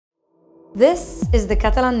This is the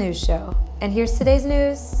Catalan News Show, and here's today's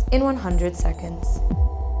news in 100 seconds.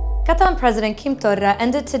 Catalan President Quim Torra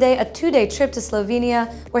ended today a two-day trip to Slovenia,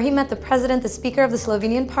 where he met the President, the Speaker of the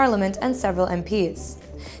Slovenian Parliament, and several MPs.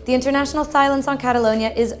 The international silence on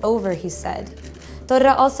Catalonia is over, he said.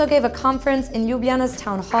 Torra also gave a conference in Ljubljana's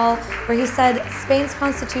town hall, where he said Spain's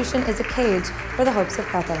constitution is a cage for the hopes of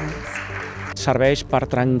Catalans. Serveix per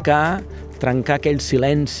trencar aquell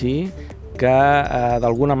silenci que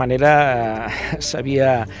d'alguna manera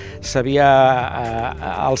s'havia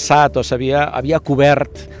alçat o havia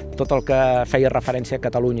cobert tot el que feia referència a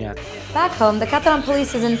Catalunya. Back home, the Catalan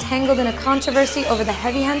police is entangled in a controversy over the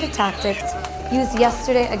heavy-handed tactics used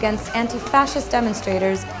yesterday against anti-fascist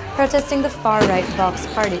demonstrators protesting the far-right Vox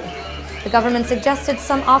party. The government suggested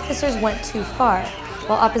some officers went too far,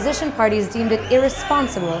 while opposition parties deemed it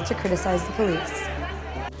irresponsible to criticize the police.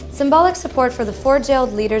 Symbolic support for the four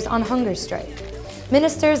jailed leaders on hunger strike.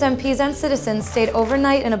 Ministers, MPs, and citizens stayed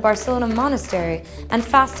overnight in a Barcelona monastery and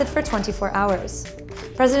fasted for 24 hours.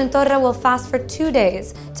 President Torra will fast for 2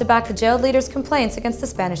 days to back the jailed leaders' complaints against the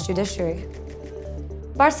Spanish judiciary.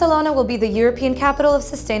 Barcelona will be the European capital of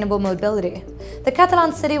sustainable mobility. The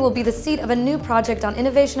Catalan city will be the seat of a new project on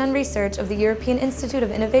innovation and research of the European Institute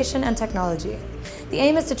of Innovation and Technology. The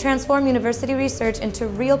aim is to transform university research into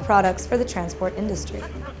real products for the transport industry.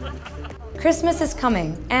 Christmas is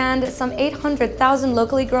coming, and some 800,000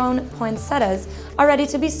 locally grown poinsettias are ready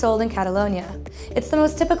to be sold in Catalonia. It's the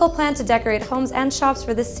most typical plant to decorate homes and shops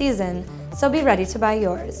for this season, so be ready to buy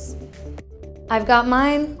yours. I've got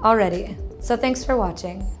mine already, so thanks for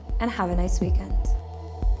watching, and have a nice weekend.